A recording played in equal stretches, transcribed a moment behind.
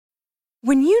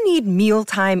When you need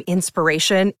mealtime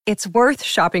inspiration, it's worth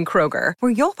shopping Kroger,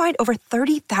 where you'll find over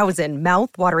 30,000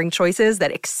 mouth-watering choices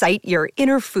that excite your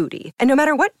inner foodie. And no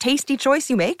matter what tasty choice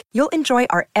you make, you'll enjoy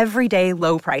our everyday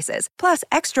low prices, plus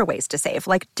extra ways to save,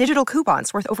 like digital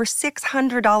coupons worth over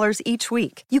 $600 each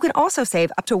week. You can also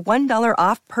save up to $1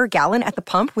 off per gallon at the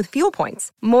pump with fuel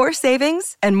points. More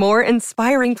savings and more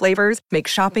inspiring flavors make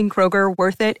shopping Kroger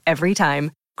worth it every time.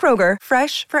 Kroger,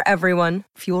 fresh for everyone.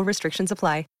 Fuel restrictions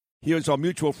apply. Here's our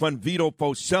mutual friend Vito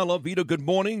Fosella. Vito, good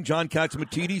morning. John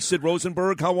Catsimatidis, Sid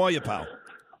Rosenberg. How are you, pal?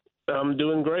 I'm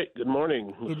doing great. Good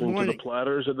morning. Good Listening morning. to the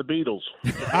Platters of the Beatles.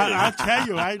 I'll tell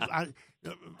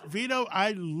you, Vito,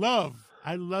 I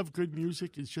love good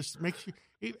music. It just makes you,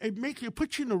 it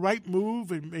puts you in the right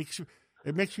move. It makes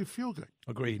you feel good.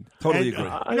 Agreed. Totally agree.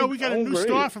 We got a new agree.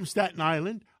 star from Staten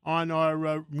Island on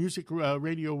our music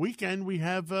radio weekend. We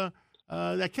have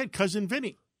that kid, Cousin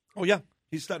Vinny. Oh, yeah.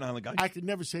 He's a Staten Island guy. I could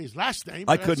never say his last name.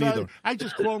 I couldn't either. I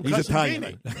just call him He's Cousin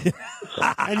Italian. Vinny.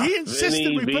 And he insisted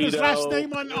Vinny, we put his Vito. last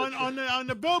name on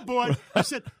the billboard. I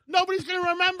said, nobody's going to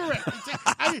remember it. He said,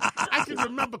 I can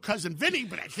remember Cousin Vinny,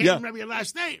 but I can't remember your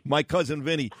last name. My cousin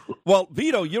Vinny. Well,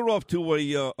 Vito, you're off to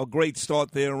a great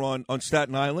start there on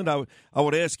Staten Island. I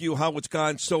would ask you how it's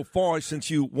gone so far since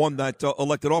you won that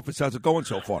elected office. How's it going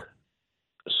so far?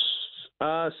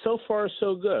 So far,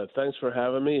 so good. Thanks for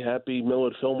having me. Happy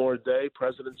Millard Fillmore Day,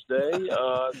 President's Day.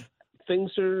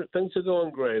 Things are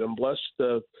going great. I'm blessed.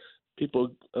 People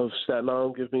of Staten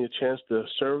Island give me a chance to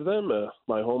serve them,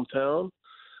 my hometown.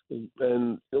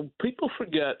 And people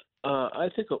forget. I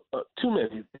think too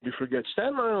many you forget.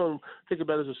 Staten Island, think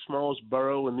about it as the smallest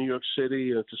borough in New York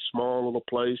City. It's a small little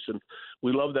place, and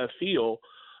we love that feel.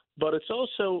 But it's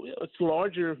also it's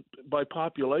larger by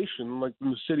population, like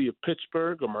in the city of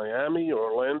Pittsburgh or Miami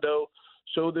or Orlando.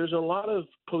 So there's a lot of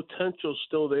potential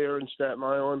still there in Staten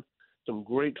Island. Some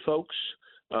great folks.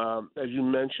 As you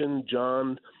mentioned,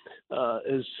 John,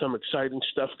 is some exciting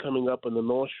stuff coming up on the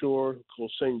North Shore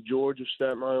called St. George of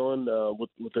Staten Island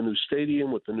with the new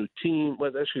stadium, with the new team.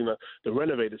 Well, actually, not the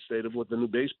renovated stadium with the new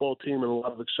baseball team and a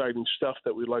lot of exciting stuff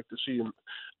that we'd like to see in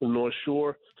the North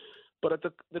Shore. But at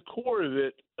the core of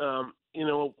it,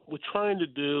 we're trying to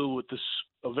do with this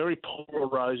a very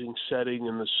polarizing setting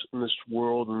in this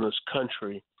world, in this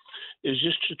country, is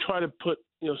just to try to put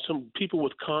some people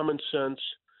with common sense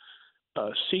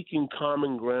seeking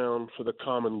common ground for the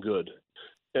common good,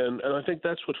 and I think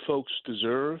that's what folks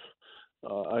deserve.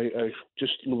 I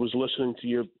just was listening to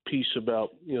your piece about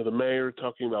the mayor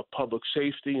talking about public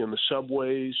safety and the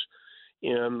subways,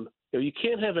 and you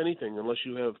can't have anything unless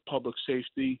you have public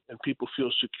safety and people feel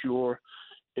secure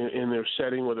in their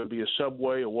setting, whether it be a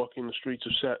subway or walking the streets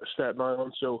of Staten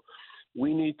Island. So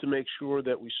we need to make sure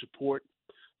that we support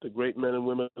the great men and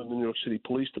women of the New York City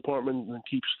Police Department and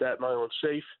keep Staten Island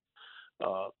safe.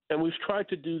 And we've tried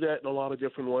to do that in a lot of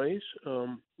different ways.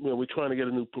 We're trying to get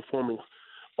a new performing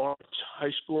arts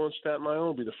high school in Staten Island.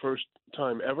 It'll be the first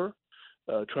time ever.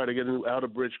 Try to get a new outer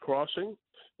bridge crossing.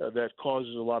 That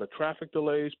causes a lot of traffic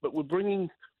delays, but we're bringing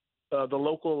the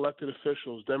local elected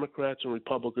officials, Democrats and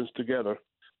Republicans, together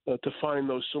to find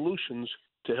those solutions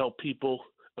to help people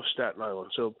of Staten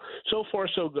Island. So far,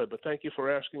 so good. But thank you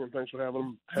for asking, and thanks for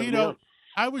having me on.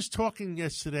 I was talking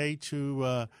yesterday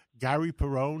to Gary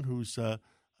Perrone, who's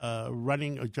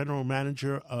running a general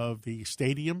manager of the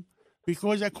stadium,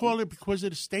 because I call it because of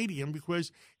the stadium,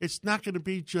 because it's not going to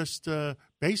be just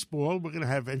baseball. We're going to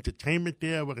have entertainment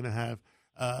there. We're going to have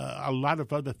a lot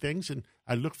of other things, and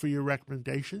I look for your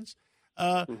recommendations.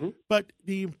 But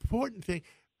the important thing,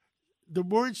 the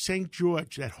word St.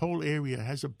 George, that whole area,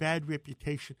 has a bad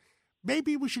reputation.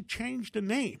 Maybe we should change the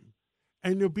name,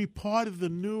 and it'll be part of the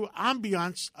new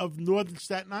ambiance of northern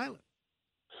Staten Island.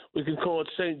 We can call it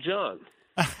St. John.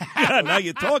 Yeah, now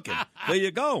you're talking. There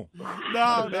you go.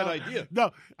 No, bad idea. No,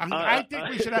 I think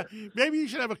we should have. Maybe you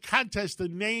should have a contest to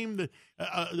name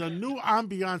the new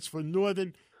ambiance for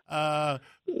northern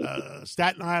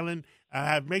Staten Island.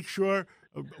 Make sure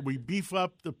we beef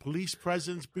up the police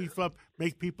presence,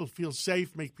 make people feel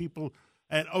safe,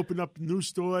 and open up new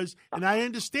stores. And I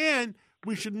understand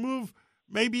we should move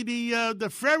maybe the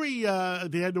ferry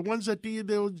there, the ones that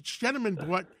the gentleman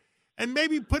bought, and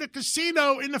maybe put a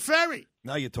casino in the ferry.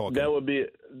 Now you're talking. That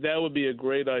would be a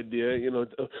great idea.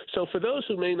 So for those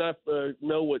who may not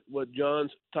know what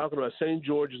John's talking about, St.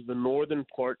 George is the northern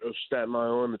part of Staten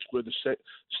Island. It's where the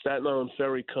Staten Island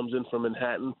ferry comes in from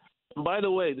Manhattan. And by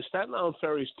the way, the Staten Island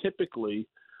ferry is typically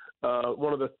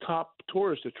one of the top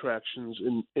tourist attractions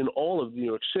in all of New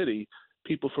York City.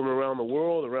 People from around the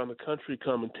world, around the country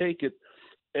come and take it.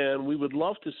 And we would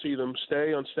love to see them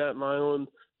stay on Staten Island,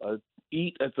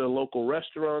 eat at the local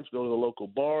restaurants, go to the local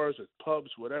bars, at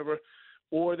pubs, whatever,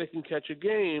 or they can catch a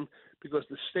game because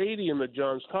the stadium that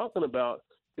John's talking about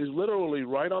is literally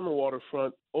right on the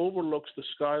waterfront, overlooks the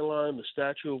skyline, the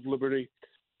Statue of Liberty.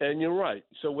 And you're right.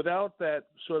 So without that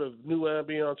sort of new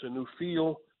ambiance, a new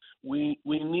feel, we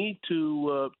need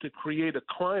to create a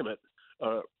climate,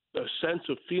 a sense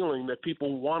of feeling that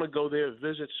people want to go there,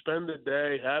 visit, spend the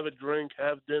day, have a drink,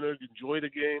 have dinner, enjoy the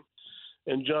game.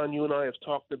 And John, you and I have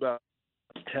talked about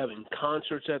having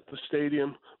concerts at the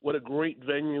stadium. What a great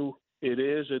venue it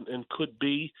is and could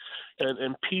be.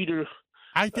 And Peter,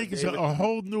 I think it's a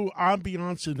whole new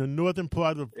ambiance in the northern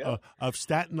part of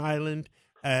Staten Island,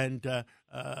 and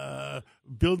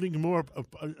building more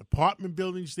apartment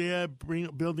buildings there,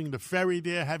 building the ferry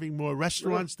there, having more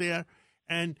restaurants there,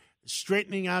 and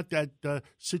straightening out that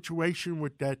situation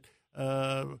with that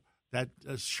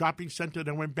shopping center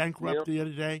that went bankrupt the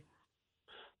other day.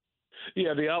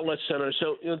 Yeah, the outlet center.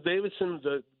 So, the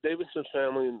Davidson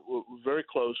family, we're very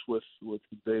close with the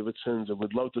Davidsons, and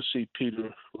we'd love to see Peter.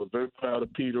 We're very proud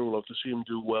of Peter. We'd love to see him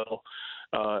do well.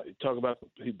 Talk about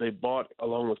they bought,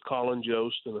 along with Colin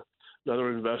Jost and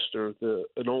another investor,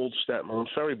 an old Staten Island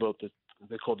ferry boat that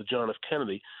they call the John F.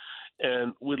 Kennedy.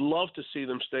 And we'd love to see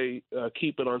them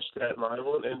keep it on Staten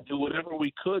Island and do whatever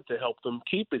we could to help them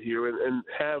keep it here and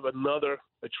have another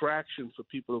attraction for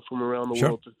people from around the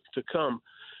world to come.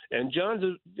 And John's,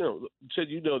 said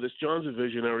this. John's a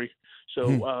visionary, so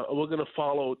we're going to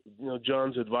follow,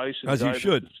 John's advice and as you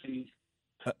should,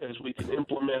 as we can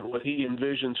implement what he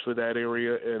envisions for that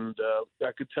area. And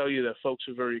I could tell you that folks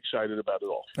are very excited about it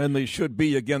all. And they should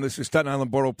be. Again, this is Staten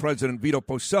Island Borough President Vito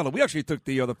Posella. We actually took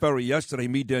the ferry yesterday.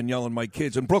 Me, Danielle, and my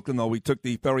kids in Brooklyn. Though we took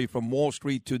the ferry from Wall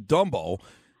Street to Dumbo.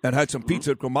 And had some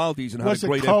pizza at Grimaldi's and had a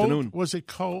great afternoon. Was it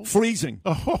cold? Freezing.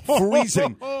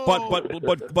 Freezing. But what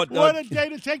a day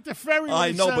to take the ferry.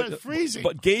 I know, but freezing.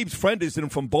 But Gabe's friend is in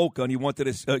from Boca, and he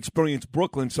wanted to experience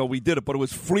Brooklyn, so we did it. But it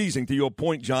was freezing. To your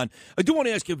point, John, I do want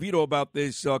to ask you, Vito, about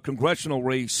this congressional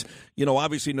race.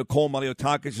 Obviously Nicole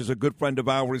Maliotakis is a good friend of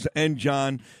ours, and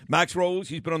John Max Rose.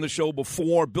 He's been on the show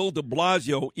before. Bill De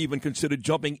Blasio even considered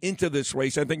jumping into this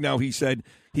race. I think now he said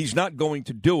he's not going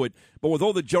to do it. But with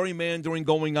all the gerrymandering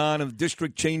going on and the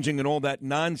district changing and all that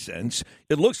nonsense,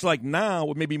 it looks like now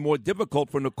it may be more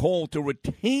difficult for Nicole to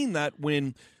retain that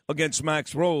win against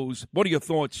Max Rose. What are your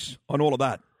thoughts on all of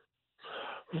that?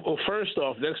 Well, first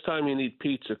off, next time you need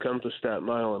pizza, come to Staten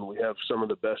Island. We have some of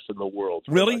the best in the world.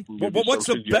 Really? What's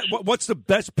the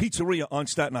best pizzeria on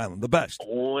Staten Island? The best?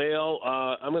 Well,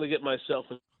 I'm going to get myself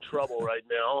in trouble right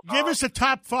now. Give us a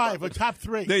top 5 or top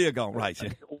 3. There you go. Right.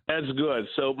 That's good.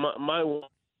 So my one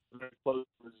very close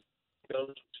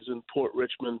which is in Port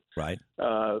Richmond. Right.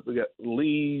 We got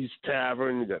Lee's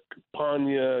Tavern. You got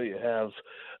Campagna. You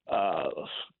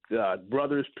have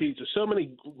Brothers Pizza. So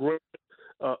many great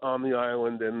on the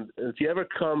island. And if you ever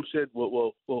come, Sid,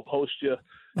 we'll host you.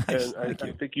 Nice. And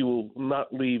I think you will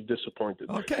not leave disappointed.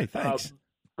 Okay, thanks.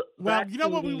 Well, you know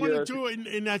what we want to do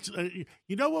in that.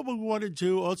 You know what we want to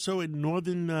do also in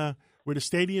northern where the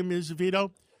stadium is,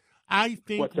 Vito. I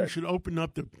think we should open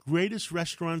up the greatest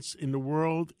restaurants in the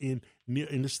world in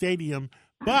the stadium,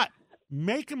 but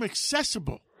make them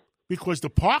accessible because the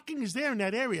parking is there in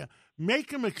that area. Make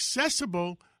them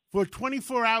accessible for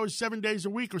 24 hours, 7 days a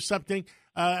week or something.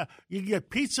 You can get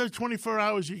pizza 24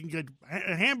 hours. You can get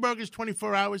hamburgers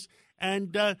 24 hours.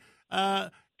 And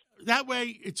that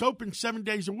way it's open 7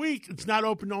 days a week. It's not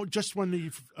open just when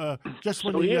the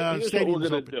stadium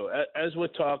is open. Do. As we're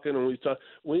talking and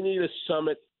we need a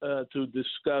summit to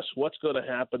discuss what's going to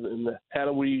happen and how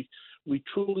do we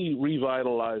truly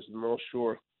revitalize the North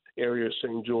Shore area of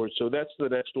St. George. So that's the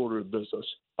next order of business.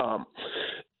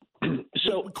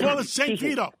 So call it St.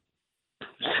 Vito.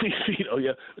 St. Vito,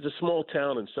 yeah. It's a small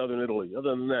town in southern Italy. Other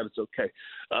than that, it's okay.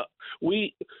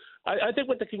 I think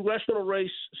with the congressional race,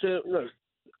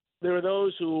 there are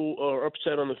those who are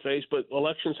upset on the face, but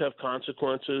elections have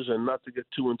consequences, and not to get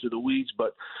too into the weeds,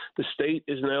 but the state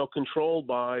is now controlled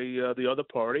by the other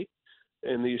party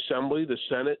in the Assembly, the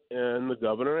Senate, and the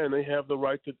governor, and they have the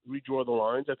right to redraw the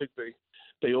lines. I think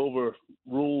they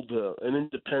overruled an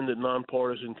independent,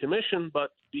 nonpartisan commission,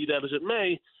 but be that as it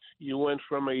may, you went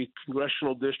from a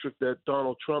congressional district that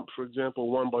Donald Trump, for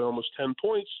example, won by almost 10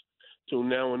 points to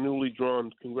now a newly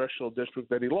drawn congressional district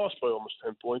that he lost by almost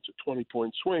 10 points, a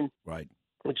 20-point swing, right?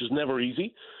 Which is never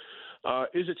easy.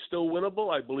 Is it still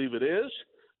winnable? I believe it is.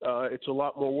 It's a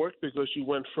lot more work because you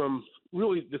went from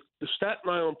really the Staten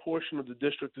Island portion of the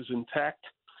district is intact,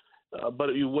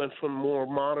 but you went from more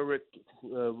moderate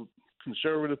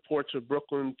conservative parts of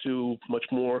Brooklyn to much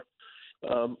more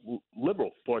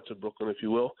liberal parts of Brooklyn, if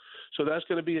you will. So that's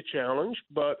going to be a challenge,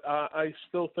 but I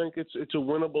still think it's a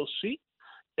winnable seat.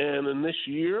 And in this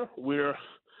year, where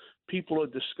people are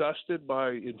disgusted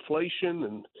by inflation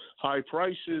and high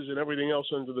prices and everything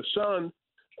else under the sun,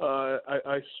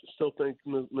 I still think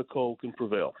Nicole can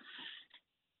prevail.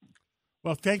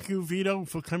 Well, thank you, Vito,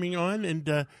 for coming on. And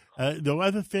the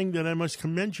other thing that I must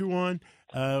commend you on,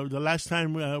 the last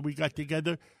time we got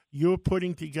together, you're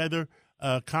putting together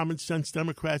common sense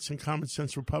Democrats and common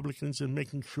sense Republicans and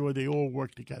making sure they all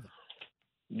work together.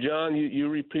 John, you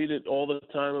repeat it all the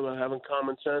time about having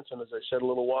common sense. And as I said a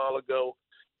little while ago,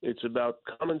 it's about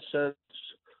common sense,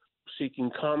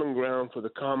 seeking common ground for the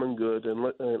common good.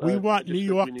 And we want New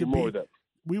York to be.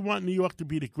 We want New York to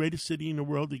be the greatest city in the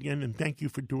world again, and thank you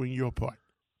for doing your part.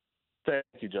 Thank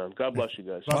you, John. God bless you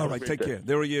guys. All right, take care.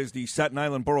 There he is, the Staten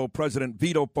Island Borough President,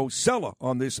 Vito Fossella,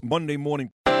 on this Monday morning.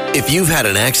 If you've had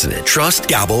an accident, trust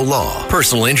Gabo Law.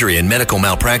 Personal injury and medical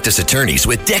malpractice attorneys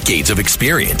with decades of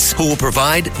experience who will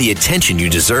provide the attention you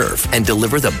deserve and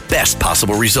deliver the best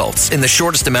possible results in the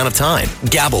shortest amount of time.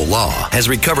 Gabo Law has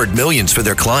recovered millions for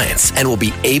their clients and will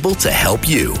be able to help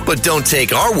you. But don't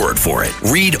take our word for it.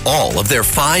 Read all of their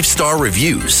 5-star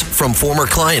reviews from former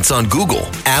clients on Google,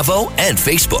 Avo, and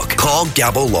Facebook. Call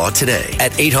Gabo Law today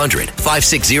at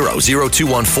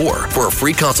 800-560-0214 for a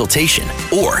free consultation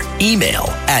or email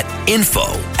at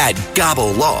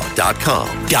info@gabolaw.com.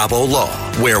 Gabo Law,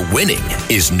 where winning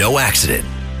is no accident.